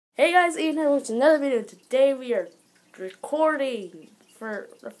Hey guys, Ian here with another video. Today we are recording for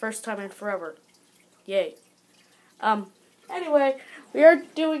the first time in forever. Yay. Anyway, we are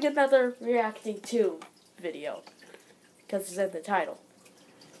doing another reacting to video because it's in the title.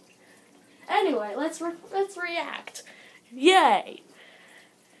 Anyway, let's react. Yay.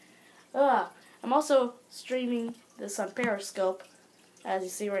 I'm also streaming this on Periscope, as you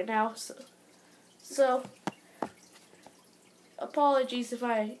see right now. So apologies if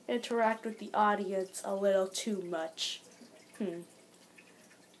I interact with the audience a little too much.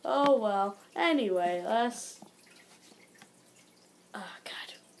 Oh well. Anyway, let's... Oh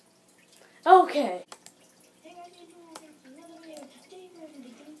God. Okay.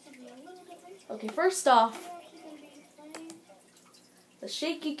 Okay, first off, the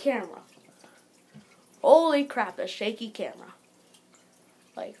shaky camera. Holy crap, a shaky camera.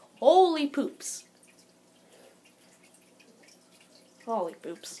 Like, holy poops. Holy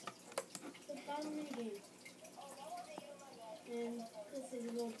poops. Minigame. And this is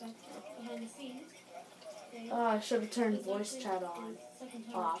a little back behind the scenes. I should have turned voice chat on.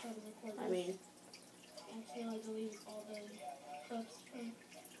 Off. I mean. Actually, I deleted all the clips from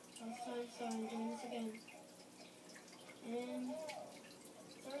last time, so I'm doing this again. And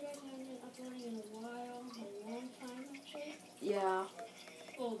sorry guys, I haven't been uploading in a while, a long time actually. Yeah.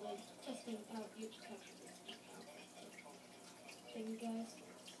 Well, like testing out YouTube capture this account. Thank you guys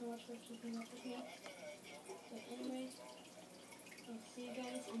so much for keeping up with me. But anyway, I'll see you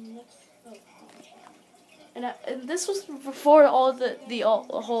guys in the next And this was before all the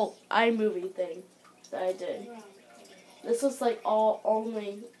whole iMovie thing that I did. This was like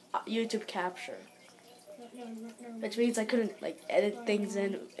only YouTube capture, which means I couldn't like edit things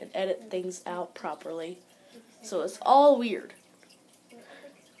in and edit things out properly. So it's all weird.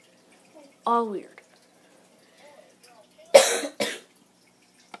 All weird.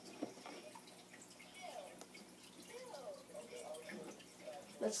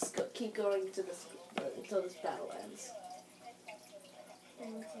 Let's just keep going to this until this battle ends.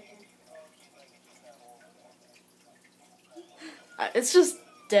 It's just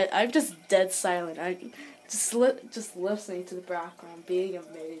dead. I'm just dead silent. I'm just listening to the background, being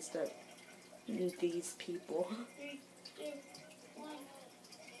amazed at these people. 3, 2, 1.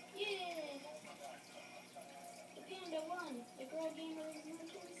 Yeah! The panda won. The girl gamer is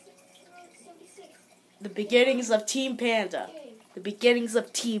 176. The beginnings of Team Panda. The beginnings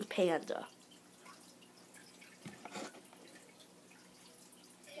of Team Panda.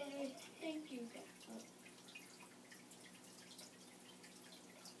 Thank you.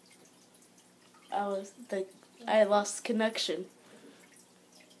 I lost connection.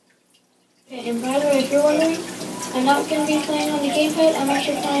 Okay, and by the way, if you're wondering, I'm not going to be playing on the gamepad. I'm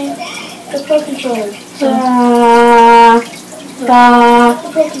actually playing the Pro Controller. The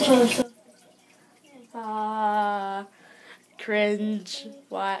Pro Controller. So. Cringe.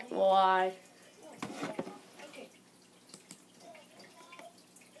 Why? Okay.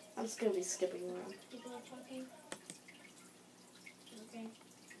 I'm just gonna be skipping around. People are talking. Okay.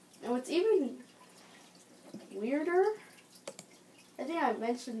 And what's even weirder, I think I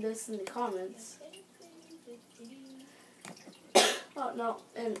mentioned this in the comments. Oh no,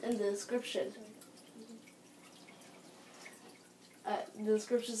 in the description. The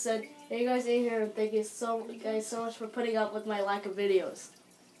description said, "Hey guys, in here, thank you so much for putting up with my lack of videos.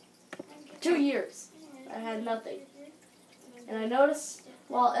 2 years, I had nothing. And I noticed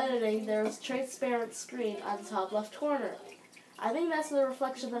while editing there was a transparent screen on the top left corner. I think that's the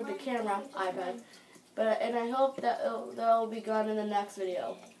reflection of the camera iPad. And I hope that will be gone in the next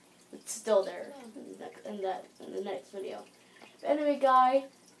video. It's still there in the next video. But anyway, guys,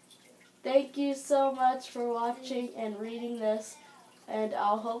 thank you so much for watching and reading this. And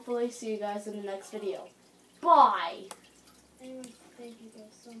I'll hopefully see you guys in the next video. Bye! Anyway, thank you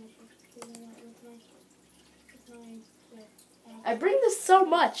guys so much for doing that with my I bring this so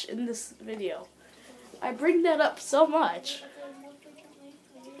much in this video. I bring that up so much.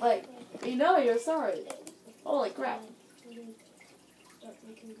 Like, you know you're sorry. Holy crap. I'm going to start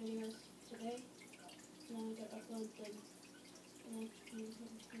making videos today. And I'm going to upload them.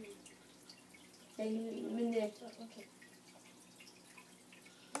 Okay.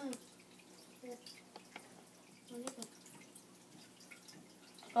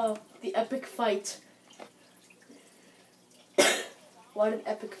 Oh, the epic fight. What an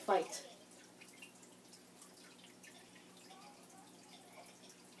epic fight.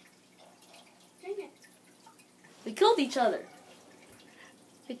 Dang it. We killed each other.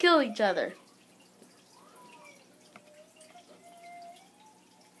 We killed each other.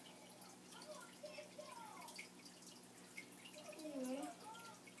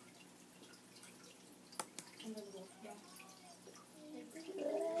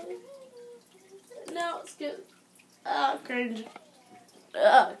 cringe.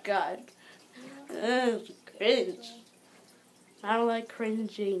 Oh, God. Ugh, cringe. I don't like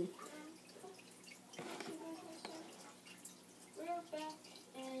cringing. We're back,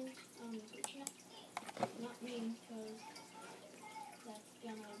 and not me, because that's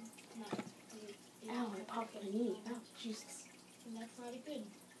gonna not be. Ow, I popped my knee. Oh, Jesus. And that's not a good.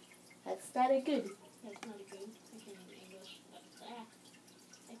 That's not a good. That's not a good. I can't even English.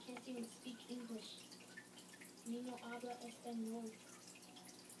 I can't even speak English. Ni no habla español.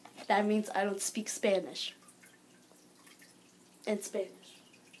 That means I don't speak Spanish. In Spanish.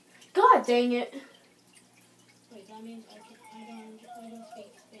 God dang it. Wait, that means I don't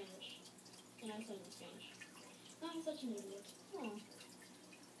speak Spanish. And I said in Spanish. I'm such an idiot. Oh.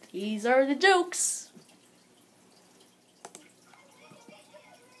 These are the jokes.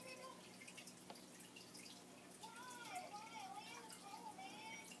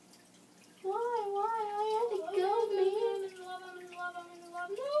 Why? I had to go, man. I'm in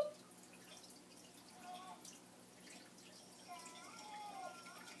love. No.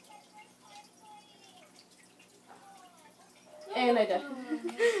 And I died.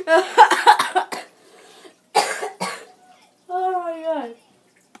 Oh my God.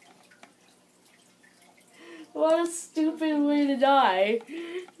 What a stupid way to die.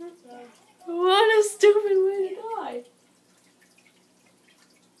 What a stupid way to die.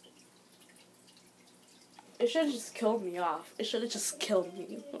 It should have just killed me off. It should have just killed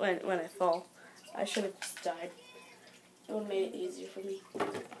me when I fall. I should have just died. It would have made it easier for me.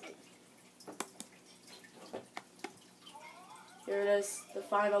 Here it is, the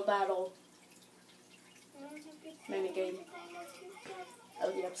final battle. Minigame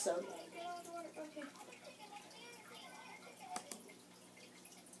of the episode.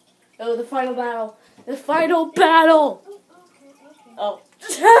 Oh, the final battle! The final battle! Oh.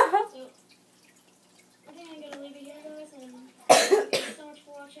 So, I think I'm going to leave it here, guys, and thank you so much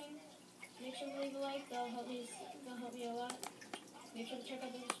for watching. Make sure to leave a like, that'll help me a lot. Make sure to check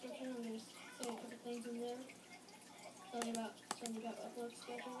out the description, I'm going to say a couple things in there. Something about upload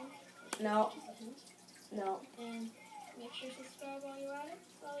schedule. No. No. And make sure to subscribe while you're at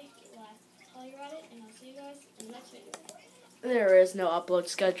it, and I'll see you guys in the next video. There is no upload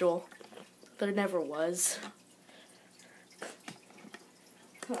schedule. There never was.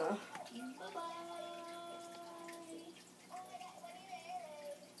 Huh. Bye-bye.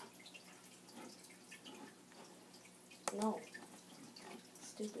 No.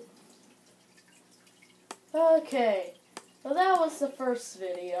 Stupid. Okay. Well, that was the first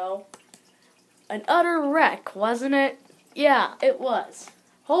video. An utter wreck, wasn't it? Yeah, it was.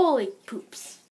 Holy poops.